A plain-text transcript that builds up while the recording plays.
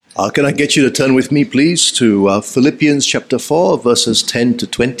Can I get you to turn with me, please, to Philippians chapter 4, verses 10 to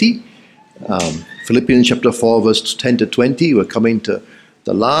 20. Philippians chapter 4, verse 10 to 20. We're coming to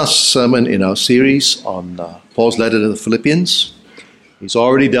the last sermon in our series on Paul's letter to the Philippians. He's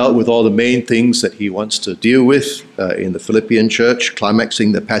already dealt with all the main things that he wants to deal with in the Philippian church,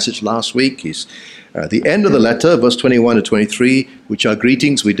 climaxing the passage last week. He's at the end of the letter, verse 21 to 23, which are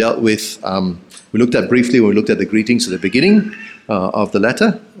greetings we dealt with. We looked at briefly when we looked at the greetings at the beginning of the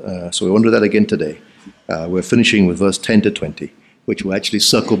letter. So we won't do that again today. We're finishing with verse 10 to 20, which will actually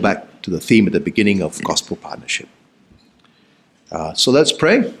circle back to the theme at the beginning of gospel partnership. So let's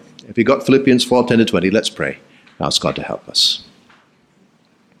pray. If you got Philippians 4, 10 to 20, let's pray. Ask God to help us.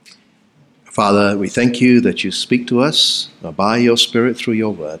 Father, we thank you that you speak to us by your Spirit through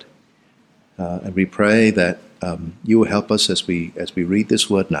your word. And we pray that you will help us as we read this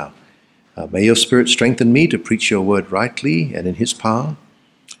word now. May your Spirit strengthen me to preach your word rightly and in his power.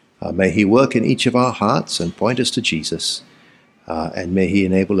 May he work in each of our hearts and point us to Jesus. And may he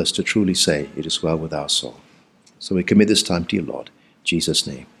enable us to truly say, it is well with our soul. So we commit this time to you, Lord. In Jesus'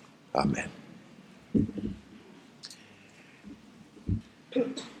 name, amen.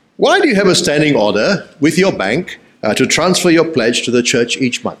 Why do you have a standing order with your bank to transfer your pledge to the church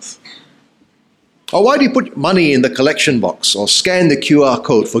each month? Or why do you put money in the collection box or scan the QR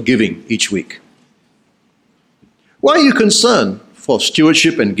code for giving each week? Why are you concerned for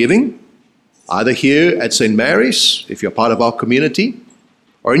stewardship and giving, either here at St. Mary's, if you're part of our community,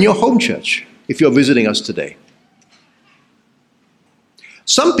 or in your home church, if you're visiting us today?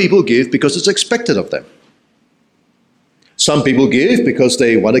 Some people give because it's expected of them. Some people give because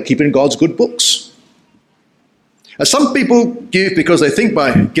they want to keep in God's good books. And some people give because they think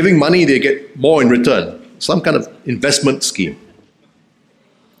by giving money they get more in return, some kind of investment scheme.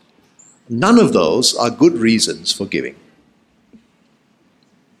 None of those are good reasons for giving.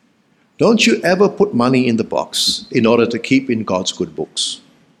 Don't you ever put money in the box in order to keep in God's good books.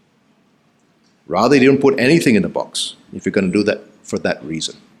 Rather, you don't put anything in the box if you're going to do that for that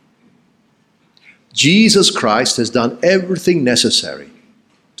reason. Jesus Christ has done everything necessary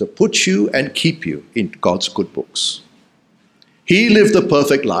to put you and keep you in God's good books. He lived the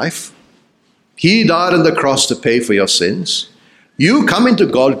perfect life. He died on the cross to pay for your sins. You come into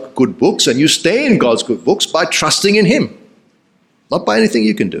God's good books and you stay in God's good books by trusting in him, not by anything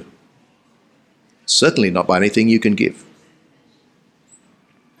you can do. Certainly not by anything you can give.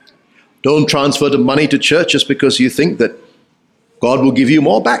 Don't transfer the money to church just because you think that God will give you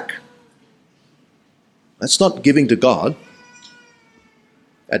more back. That's not giving to God.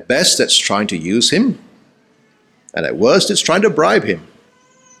 At best, that's trying to use him. And at worst, it's trying to bribe him.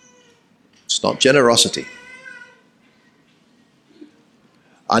 It's not generosity.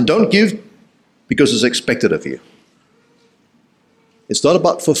 And don't give because it's expected of you. It's not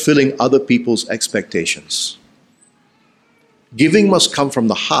about fulfilling other people's expectations. Giving must come from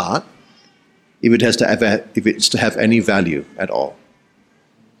the heart if it's to have any value at all.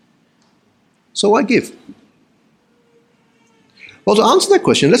 So why give? Well, to answer that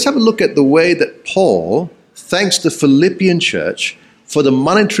question, let's have a look at the way that Paul thanks the Philippian church for the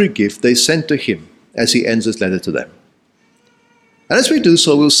monetary gift they sent to him as he ends his letter to them. And as we do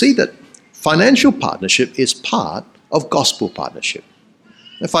so, we'll see that financial partnership is part of gospel partnership.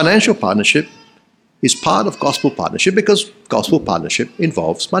 And financial partnership is part of gospel partnership because gospel partnership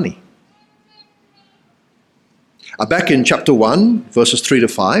involves money. Back in chapter 1, verses 3 to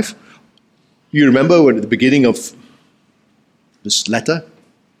 5, you remember at the beginning of this letter,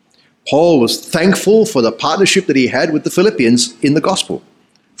 Paul was thankful for the partnership that he had with the Philippians in the gospel.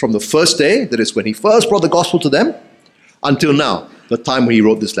 From the first day, that is when he first brought the gospel to them, until now, the time when he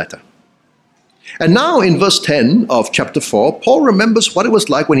wrote this letter. And now in verse 10 of chapter 4, Paul remembers what it was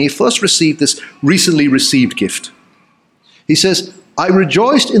like when he first received this recently received gift. He says, I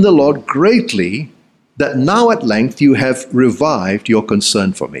rejoiced in the Lord greatly that now at length you have revived your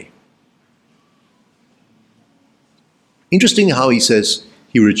concern for me. Interesting how he says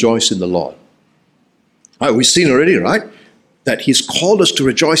he rejoiced in the Lord. We've seen already, right, that he's called us to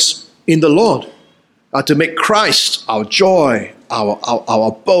rejoice in the Lord, to make Christ our joy,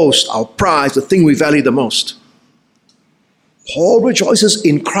 our boast, our prize, the thing we value the most. Paul rejoices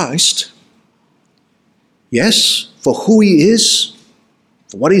in Christ, yes, for who he is,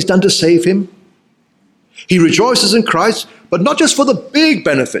 for what he's done to save him. He rejoices in Christ, but not just for the big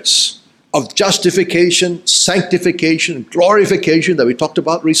benefits of justification, sanctification, glorification that we talked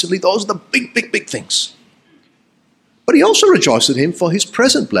about recently. Those are the big things. But he also rejoiced in him for his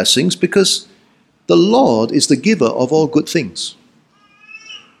present blessings because the Lord is the giver of all good things.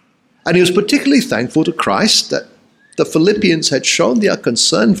 And he was particularly thankful to Christ that the Philippians had shown their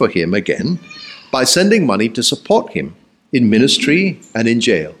concern for him again by sending money to support him in ministry and in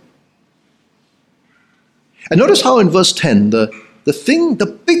jail. And notice how in verse 10, the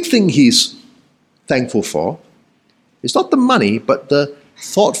big thing he's thankful for is not the money, but the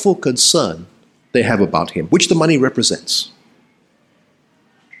thoughtful concern they have about him, which the money represents.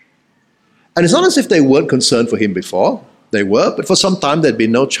 And it's not as if they weren't concerned for him before. They were, but for some time there'd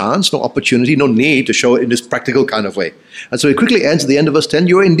been no chance, no opportunity, no need to show it in this practical kind of way. And so he quickly ends at the end of verse 10,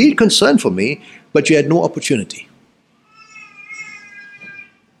 you were indeed concerned for me, but you had no opportunity.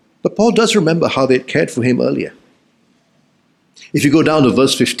 But Paul does remember how they'd cared for him earlier. If you go down to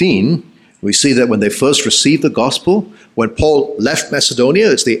verse 15, we see that when they first received the gospel, when Paul left Macedonia,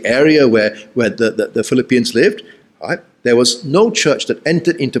 it's the area where the Philippians lived, right? There was no church that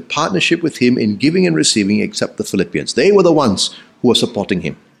entered into partnership with him in giving and receiving except the Philippians. They were the ones who were supporting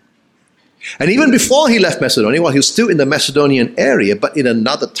him. And even before he left Macedonia, while he was still in the Macedonian area, but in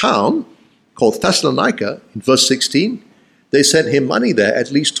another town called Thessalonica, in verse 16, they sent him money there at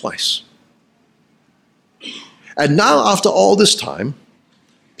least twice. And now, after all this time,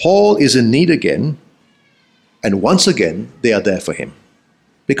 Paul is in need again, and once again, they are there for him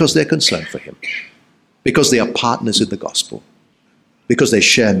because they're concerned for him, because they are partners in the gospel, because they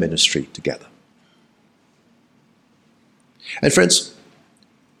share ministry together. And friends,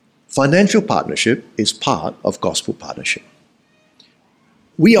 financial partnership is part of gospel partnership.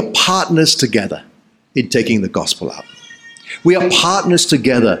 We are partners together in taking the gospel out. We are partners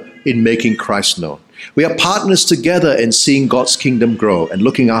together in making Christ known. We are partners together in seeing God's kingdom grow and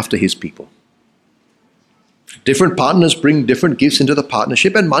looking after his people. Different partners bring different gifts into the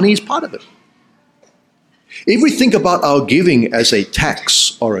partnership, and money is part of it. If we think about our giving as a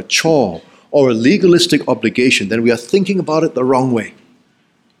tax or a chore or a legalistic obligation, then we are thinking about it the wrong way.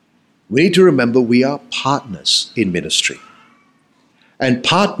 We need to remember we are partners in ministry. And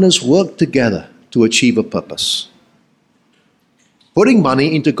partners work together to achieve a purpose. Putting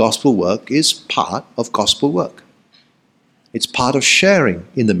money into gospel work is part of gospel work. It's part of sharing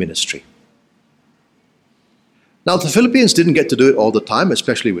in the ministry. Now, the Philippians didn't get to do it all the time,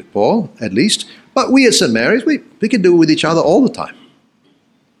 especially with Paul, at least. But we at St. Mary's, we can do it with each other all the time.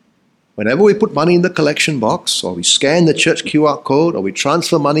 Whenever we put money in the collection box, or we scan the church QR code, or we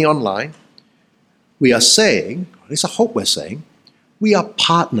transfer money online, we are saying, or at least I hope we're saying, we are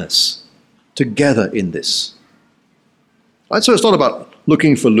partners together in this. Right? So it's not about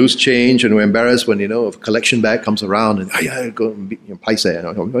looking for loose change and we're embarrassed when, a collection bag comes around and, go and paise there.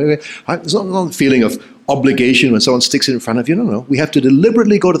 Right? It's not a feeling of obligation when someone sticks it in front of you. No. We have to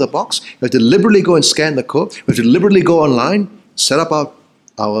deliberately go to the box. We have to deliberately go and scan the code. We have to deliberately go online, set up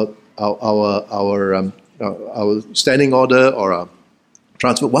our standing order or our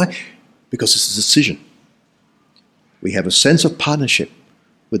transfer. Why? Because it's a decision. We have a sense of partnership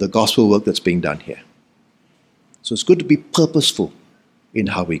with the gospel work that's being done here. So it's good to be purposeful in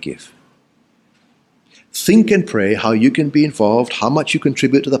how we give. Think and pray how you can be involved, how much you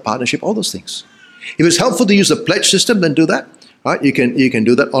contribute to the partnership, all those things. If it's helpful to use the pledge system, then do that. Right? You can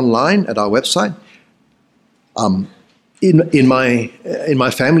do that online at our website. In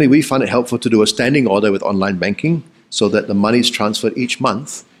my family, we find it helpful to do a standing order with online banking so that the money is transferred each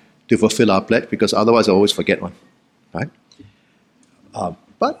month to fulfill our pledge, because otherwise I always forget one. Right?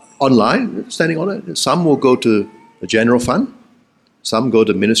 But online, standing order, some will go to the general fund, some go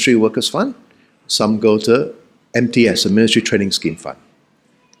to Ministry Workers Fund, some go to MTS, the Ministry Training Scheme Fund.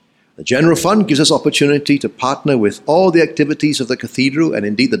 The general fund gives us opportunity to partner with all the activities of the cathedral and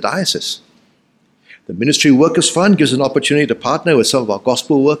indeed the diocese. The Ministry Workers Fund gives an opportunity to partner with some of our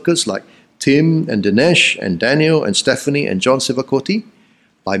gospel workers like Tim and Dinesh and Daniel and Stephanie and John Sivakoti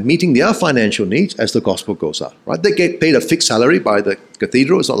by meeting their financial needs as the gospel goes out. Right? They get paid a fixed salary by the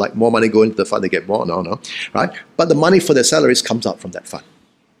cathedral. It's not like more money going to the fund, they get more. No. Right? But the money for their salaries comes out from that fund.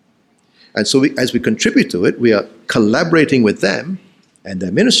 And so as we contribute to it, we are collaborating with them and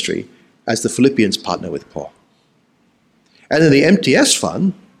their ministry as the Philippians partner with Paul. And then the MTS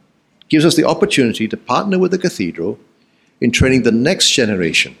fund gives us the opportunity to partner with the cathedral in training the next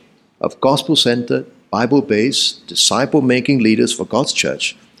generation of gospel-centered, Bible-based, disciple-making leaders for God's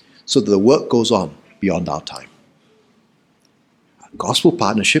church so that the work goes on beyond our time. Gospel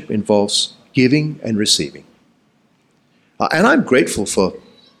partnership involves giving and receiving. And I'm grateful for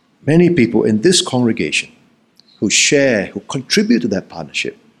many people in this congregation who share, who contribute to that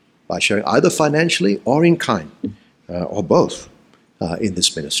partnership by sharing either financially or in kind, or both, in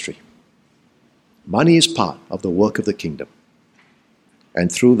this ministry. Money is part of the work of the kingdom.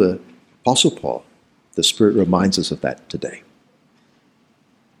 And through the Apostle Paul, the Spirit reminds us of that today.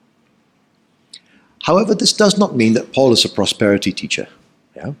 However, this does not mean that Paul is a prosperity teacher.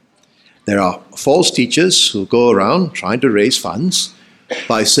 Yeah? There are false teachers who go around trying to raise funds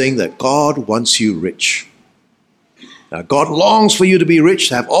by saying that God wants you rich. Now, God longs for you to be rich,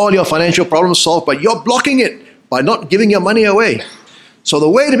 to have all your financial problems solved, but you're blocking it by not giving your money away. So the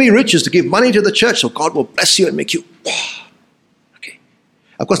way to be rich is to give money to the church so God will bless you and make you... Okay.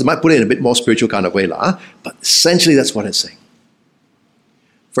 Of course, they might put it in a bit more spiritual kind of way, but essentially that's what it's saying.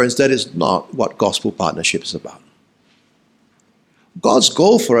 Friends, that is not what gospel partnership is about. God's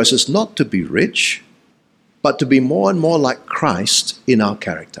goal for us is not to be rich, but to be more and more like Christ in our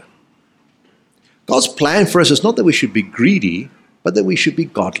character. God's plan for us is not that we should be greedy, but that we should be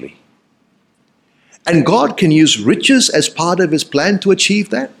godly. And God can use riches as part of his plan to achieve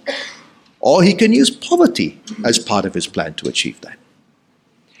that, or he can use poverty as part of his plan to achieve that.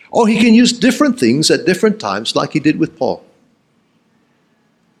 Or he can use different things at different times like he did with Paul.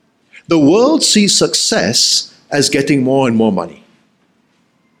 The world sees success as getting more and more money.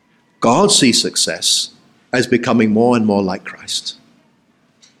 God sees success as becoming more and more like Christ.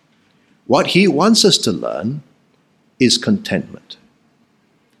 What he wants us to learn is contentment,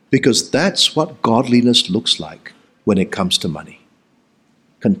 because that's what godliness looks like when it comes to money.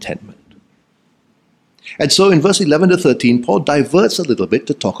 Contentment. And so in verse 11 to 13, Paul diverts a little bit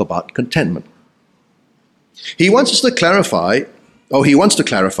to talk about contentment. He wants to clarify,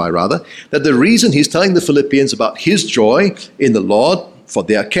 that the reason he's telling the Philippians about his joy in the Lord for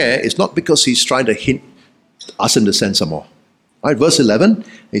their care is not because he's trying to hint us in to send some more. All right, verse 11,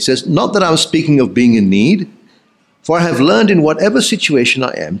 he says, "Not that I'm speaking of being in need, for I have learned in whatever situation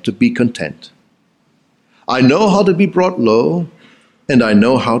I am to be content. I know how to be brought low, and I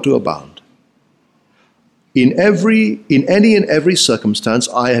know how to abound. In any and every circumstance,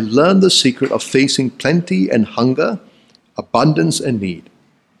 I have learned the secret of facing plenty and hunger, abundance and need.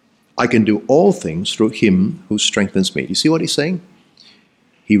 I can do all things through him who strengthens me." Do you see what he's saying?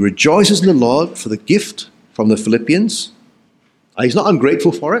 He rejoices in the Lord for the gift from the Philippians. He's not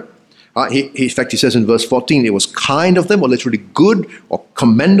ungrateful for it. In fact, he says in verse 14, it was kind of them, or literally good, or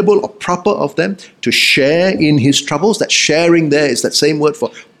commendable, or proper of them to share in his troubles. That sharing there is that same word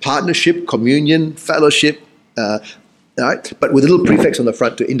for partnership, communion, fellowship, right? But with a little prefix on the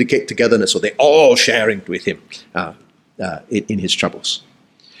front to indicate togetherness. So they're all sharing with him in his troubles.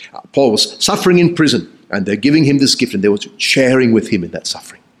 Paul was suffering in prison, and they're giving him this gift, and they were sharing with him in that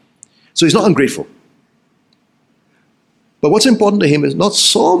suffering. So he's not ungrateful. But what's important to him is not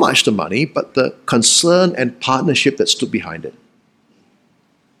so much the money, but the concern and partnership that stood behind it.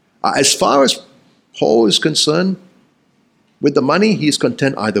 As far as Paul is concerned, with the money, he is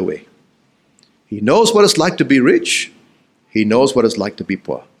content either way. He knows what it's like to be rich. He knows what it's like to be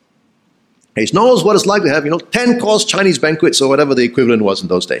poor. He knows what it's like to have, 10-course Chinese banquets or whatever the equivalent was in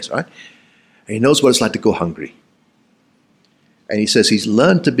those days, right? And he knows what it's like to go hungry. And he says he's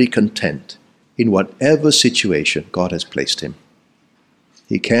learned to be content in whatever situation God has placed him.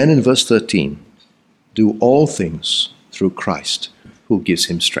 He can, in verse 13, do all things through Christ who gives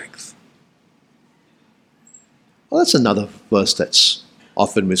him strength. Well, that's another verse that's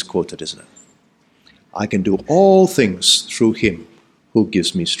often misquoted, isn't it? I can do all things through him who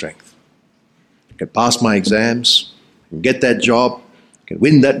gives me strength. I can pass my exams, I can get that job, I can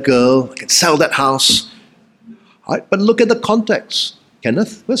win that girl, I can sell that house. All right, but look at the context.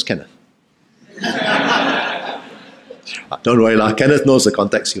 Kenneth? Where's Kenneth? Don't worry, Kenneth knows the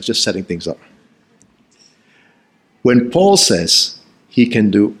context. He was just setting things up. When Paul says he can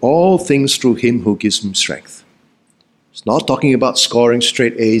do all things through him who gives him strength, he's not talking about scoring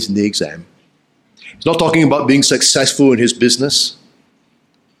straight A's in the exam. He's not talking about being successful in his business.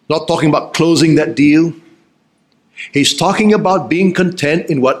 Not talking about closing that deal. He's talking about being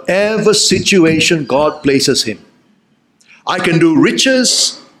content in whatever situation God places him. I can do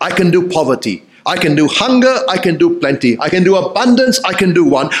riches, I can do poverty. I can do hunger, I can do plenty. I can do abundance, I can do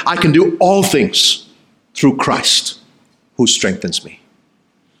want. I can do all things through Christ who strengthens me.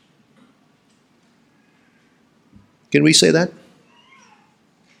 Can we say that?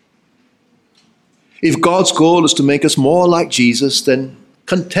 If God's goal is to make us more like Jesus, then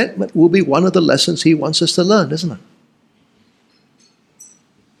contentment will be one of the lessons he wants us to learn, isn't it?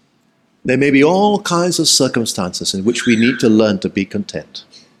 There may be all kinds of circumstances in which we need to learn to be content.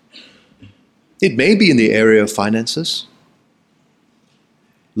 It may be in the area of finances,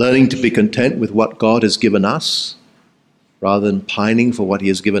 learning to be content with what God has given us rather than pining for what he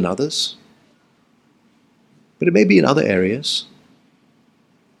has given others. But it may be in other areas.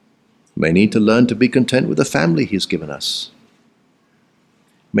 We may need to learn to be content with the family he has given us.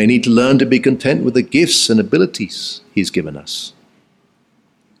 We may need to learn to be content with the gifts and abilities he's given us.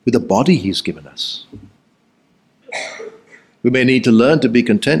 with the body He's given us. We may need to learn to be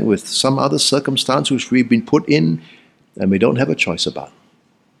content with some other circumstance which we've been put in and we don't have a choice about.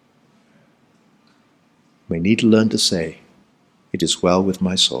 We need to learn to say, "It is well with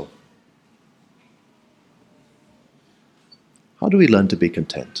my soul." How do we learn to be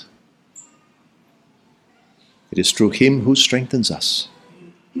content? It is through Him who strengthens us.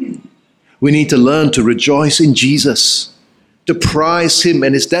 We need to learn to rejoice in Jesus, to prize Him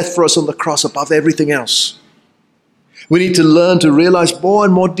and His death for us on the cross above everything else. We need to learn to realize more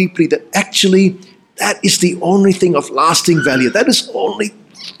and more deeply that actually that is the only thing of lasting value. That is only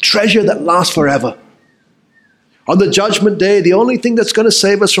treasure that lasts forever. On the judgment day, the only thing that's going to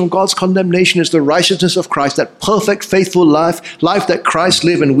save us from God's condemnation is the righteousness of Christ, that perfect, faithful life that Christ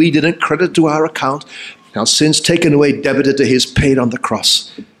lived and we didn't credit to our account. Our sins taken away, debited to His, paid on the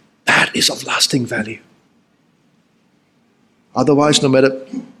cross. That is of lasting value. Otherwise, no matter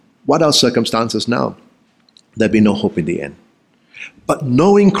what our circumstances now, there'd be no hope in the end. But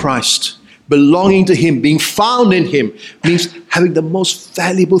knowing Christ, belonging to Him, being found in Him, means having the most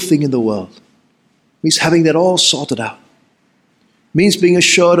valuable thing in the world. Means having that all sorted out. Means being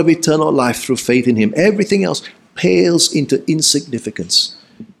assured of eternal life through faith in Him. Everything else pales into insignificance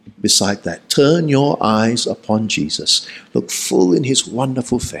beside that. Turn your eyes upon Jesus. Look full in His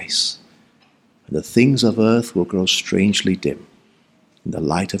wonderful face. And the things of earth will grow strangely dim in the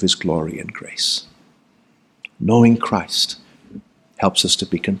light of His glory and grace. Knowing Christ helps us to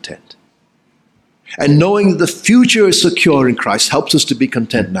be content. And knowing that the future is secure in Christ helps us to be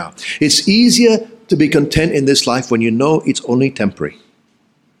content now. It's easier to be content in this life when you know it's only temporary.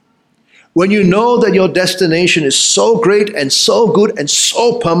 When you know that your destination is so great and so good and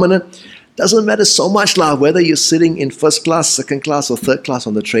so permanent, doesn't matter so much now whether you're sitting in first class, second class, or third class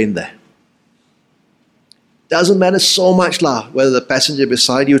on the train there. Doesn't matter so much now whether the passenger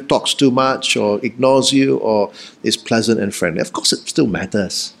beside you talks too much or ignores you or is pleasant and friendly. Of course it still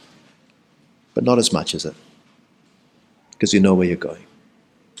matters, but not as much as it, because you know where you're going.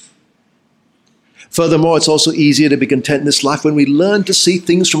 Furthermore, it's also easier to be content in this life when we learn to see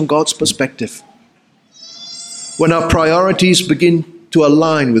things from God's perspective. When our priorities begin to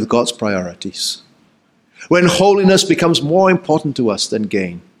align with God's priorities. When holiness becomes more important to us than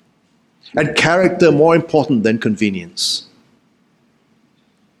gain. And character more important than convenience.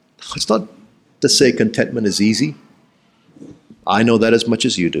 It's not to say contentment is easy. I know that as much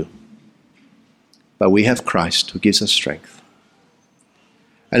as you do. But we have Christ who gives us strength.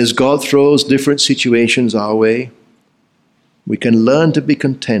 And as God throws different situations our way, we can learn to be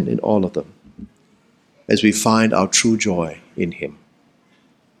content in all of them as we find our true joy in Him.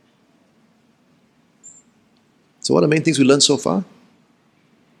 So what are the main things we learned so far?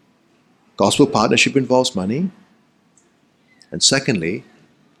 Gospel partnership involves money. And secondly,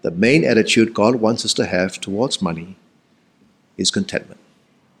 the main attitude God wants us to have towards money is contentment.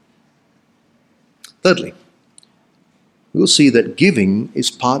 Thirdly, we'll see that giving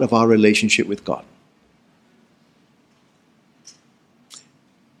is part of our relationship with God.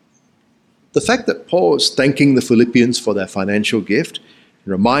 The fact that Paul is thanking the Philippians for their financial gift,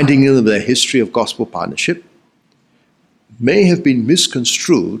 reminding them of their history of gospel partnership, may have been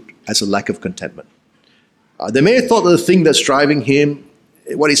misconstrued as a lack of contentment. They may have thought that the thing that's driving him,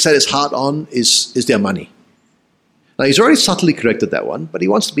 what he set his heart on, is their money. Now, he's already subtly corrected that one, but he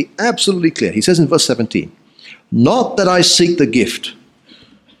wants to be absolutely clear. He says in verse 17, "Not that I seek the gift,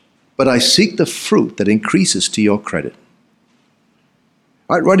 but I seek the fruit that increases to your credit."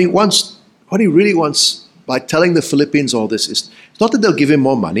 Right, what he really wants by telling the Philippians all this is not that they'll give him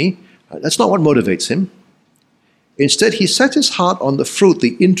more money. That's not what motivates him. Instead, he sets his heart on the fruit,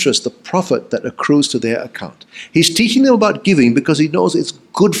 the interest, the profit that accrues to their account. He's teaching them about giving because he knows it's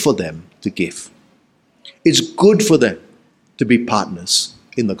good for them to give. It's good for them to be partners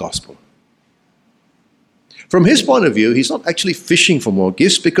in the gospel. From his point of view, he's not actually fishing for more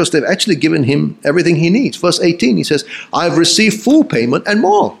gifts because they've actually given him everything he needs. Verse 18, he says, "I've received full payment and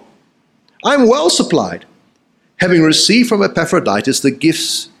more. I'm well supplied, having received from Epaphroditus the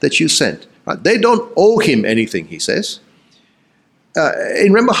gifts that you sent." Right? They don't owe him anything, he says.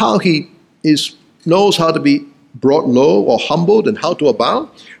 And remember how he knows how to be brought low or humbled and how to abound?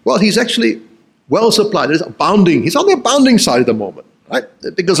 Well, he's actually well supplied. He's abounding. He's on the abounding side at the moment, right?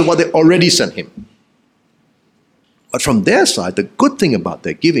 Because of what they already sent him. But from their side, the good thing about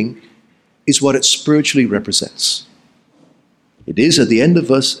their giving is what it spiritually represents. It is, at the end of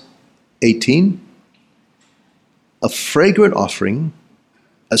verse 18, a fragrant offering,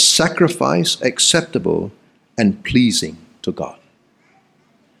 a sacrifice acceptable and pleasing to God.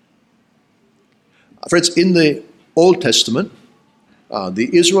 Friends, in the Old Testament, the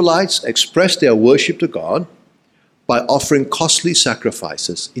Israelites expressed their worship to God by offering costly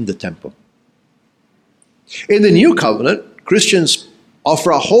sacrifices in the temple. In the New Covenant, Christians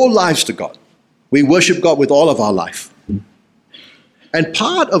offer our whole lives to God. We worship God with all of our life. And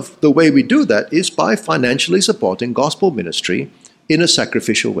part of the way we do that is by financially supporting gospel ministry in a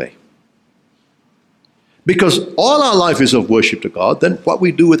sacrificial way. Because all our life is of worship to God, then what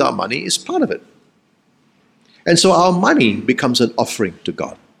we do with our money is part of it. And so our money becomes an offering to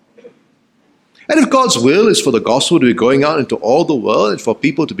God. And if God's will is for the gospel to be going out into all the world and for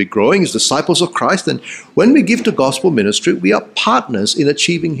people to be growing as disciples of Christ, then when we give to gospel ministry, we are partners in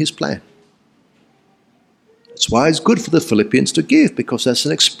achieving his plan. That's why it's good for the Philippians to give, because that's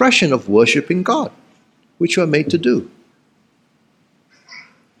an expression of worshiping God, which we are made to do.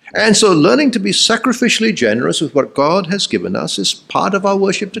 And so learning to be sacrificially generous with what God has given us is part of our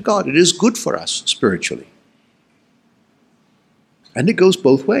worship to God. It is good for us spiritually. And it goes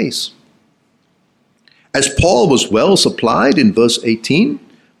both ways. As Paul was well supplied in verse 18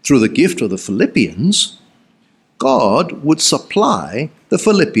 through the gift of the Philippians, God would supply the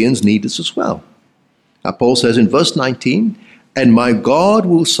Philippians' needs as well. Now Paul says in verse 19, "And my God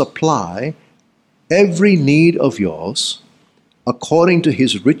will supply every need of yours according to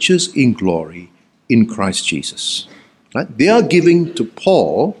his riches in glory in Christ Jesus." Right? Their giving to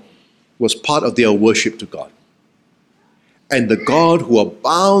Paul was part of their worship to God. And the God who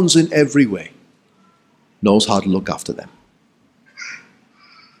abounds in every way knows how to look after them.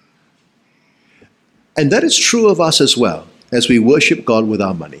 And that is true of us as well, as we worship God with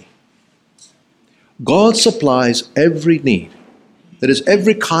our money. God supplies every need. That is,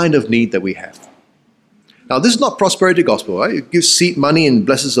 every kind of need that we have. Now, this is not prosperity gospel, right? It gives seed money and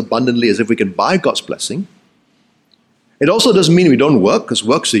blesses abundantly as if we can buy God's blessing. It also doesn't mean we don't work, because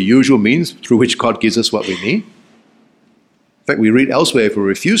work's the usual means through which God gives us what we need. In fact, we read elsewhere, if we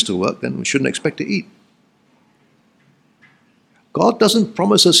refuse to work, then we shouldn't expect to eat. God doesn't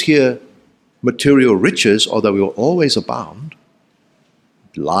promise us here material riches or that we will always abound.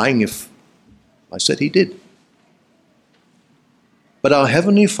 Lying if I said he did. But our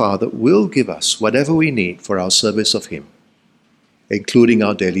Heavenly Father will give us whatever we need for our service of him, including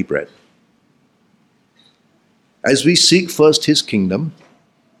our daily bread. As we seek first his kingdom,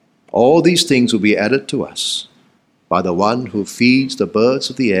 all these things will be added to us by the one who feeds the birds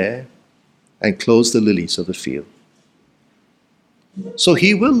of the air and clothes the lilies of the field. So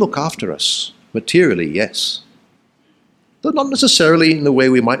he will look after us, materially, yes, but not necessarily in the way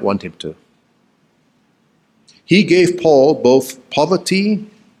we might want him to. He gave Paul both poverty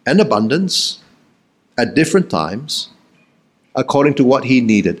and abundance at different times, according to what he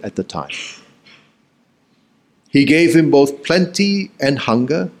needed at the time. He gave him both plenty and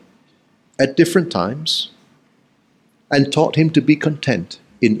hunger at different times, and taught him to be content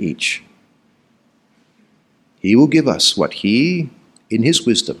in each. He will give us what he, in his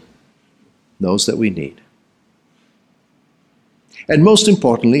wisdom, knows that we need. And most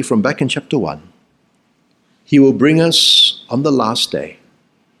importantly, from back in chapter 1, he will bring us on the last day,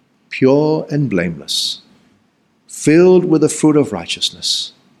 pure and blameless, filled with the fruit of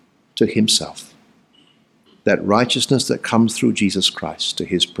righteousness, to himself. That righteousness that comes through Jesus Christ to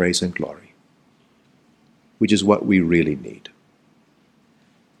his praise and glory, which is what we really need.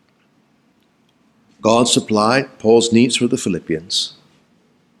 God supplied Paul's needs through the Philippians,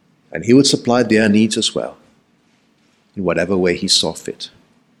 and he would supply their needs as well, in whatever way he saw fit.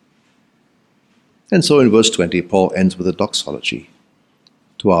 And so in verse 20, Paul ends with a doxology.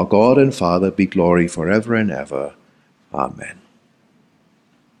 To our God and Father be glory forever and ever. Amen.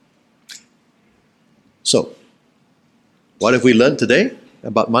 So, what have we learned today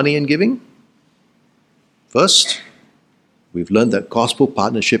about money and giving? First, we've learned that gospel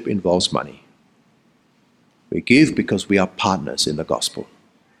partnership involves money. We give because we are partners in the gospel.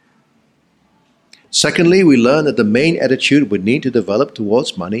 Secondly, we learn that the main attitude we need to develop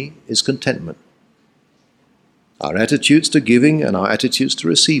towards money is contentment. Our attitudes to giving and our attitudes to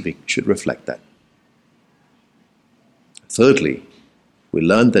receiving should reflect that. Thirdly, we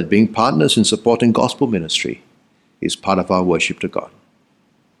learned that being partners in supporting gospel ministry is part of our worship to God.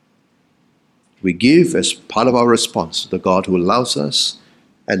 We give as part of our response to the God who loves us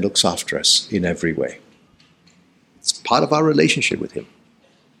and looks after us in every way. It's part of our relationship with him.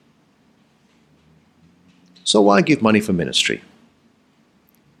 So why give money for ministry?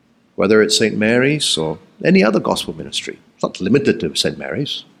 Whether it's St. Mary's or any other gospel ministry. It's not limited to St.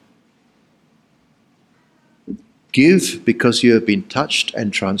 Mary's. Give because you have been touched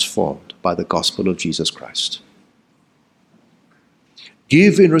and transformed by the gospel of Jesus Christ.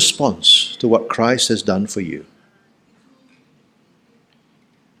 Give in response to what Christ has done for you.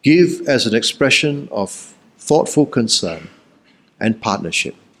 Give as an expression of thoughtful concern and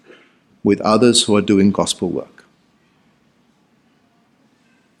partnership with others who are doing gospel work.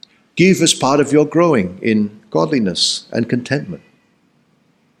 Give as part of your growing in godliness and contentment.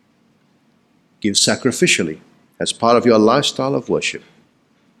 Give sacrificially as part of your lifestyle of worship.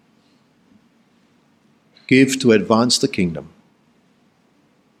 Give to advance the kingdom.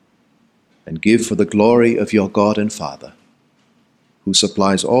 And give for the glory of your God and Father, who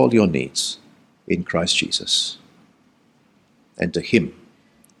supplies all your needs in Christ Jesus. And to him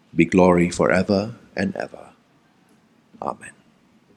be glory forever and ever. Amen.